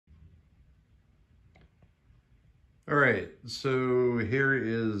All right, so here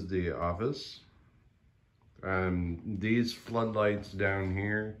is the office. These floodlights down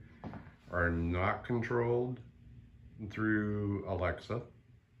here are not controlled through Alexa.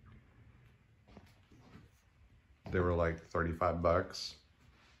 They were like 35 bucks.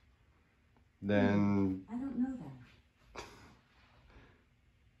 Then I don't know that.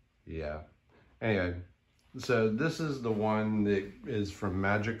 Yeah. Anyway, so this is the one that is from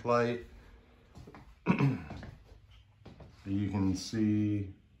Magic Light. You can see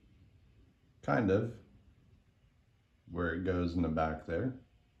kind of where it goes in the back there.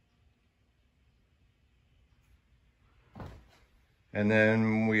 And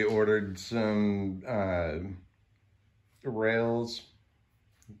then we ordered some rails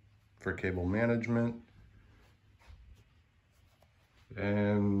for cable management.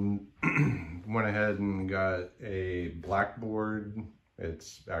 And went ahead and got a blackboard.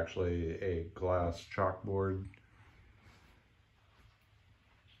 It's actually a glass chalkboard.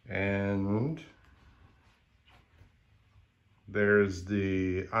 And there's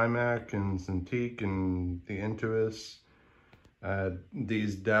the iMac and Cintiq and the Intuos.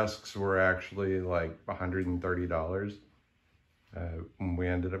 These desks were actually like $130. We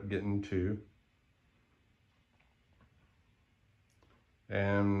ended up getting two.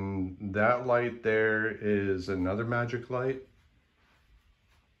 And that light there is another Magic Light.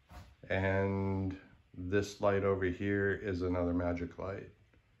 And this light over here is another Magic Light.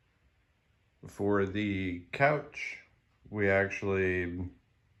 For the couch, we actually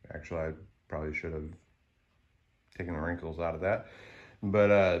I probably should have taken the wrinkles out of that.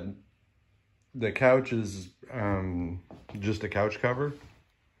 But the couch is just a couch cover.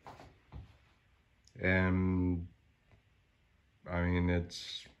 And I mean,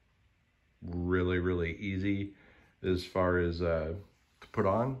 it's really, really easy as far as to put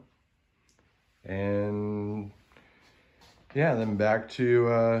on. And yeah, then back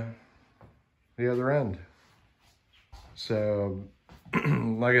to the other end. So,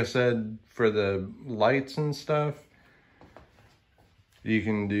 like I said, for the lights and stuff, you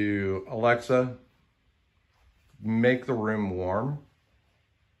can do Alexa, make the room warm.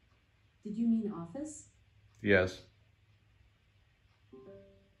 Did you mean office? Yes.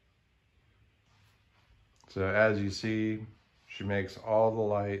 So as you see, she makes all the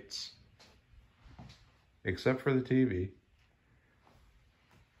lights, except for the TV,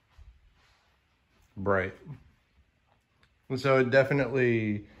 bright. And so it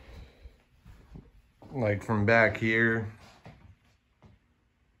definitely, like from back here,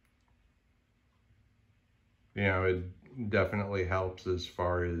 you know, it definitely helps as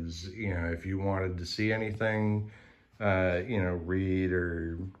far as, you know, if you wanted to see anything, you know, read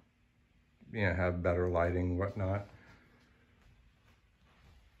or, you know, have better lighting, whatnot.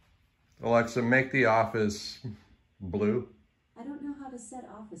 Alexa, make the office blue. I don't know how to set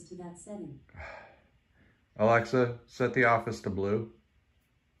office to that setting. Alexa, set the office to blue.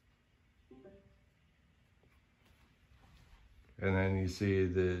 And then you see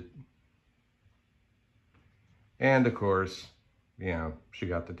that, and of course, you know, she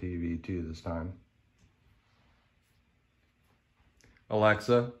got the TV too this time.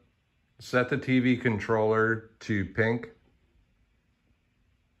 Alexa, set the TV controller to pink.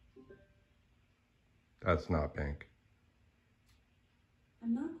 That's not pink.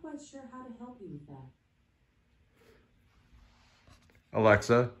 I'm not quite sure how to help you with that.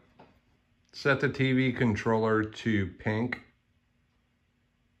 Alexa, set the TV controller to pink.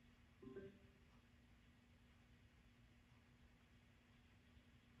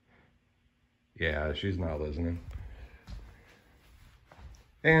 Yeah, she's not listening.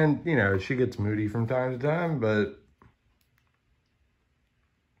 And, you know, she gets moody from time to time, but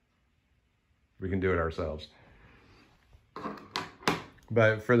we can do it ourselves.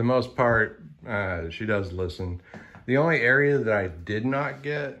 But for the most part, she does listen. The only area that I did not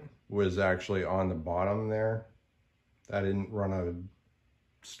get was actually on the bottom there. I didn't run a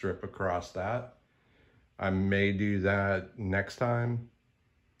strip across that. I may do that next time,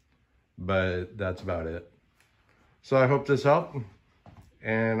 but that's about it. So I hope this helped,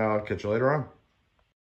 and I'll catch you later on.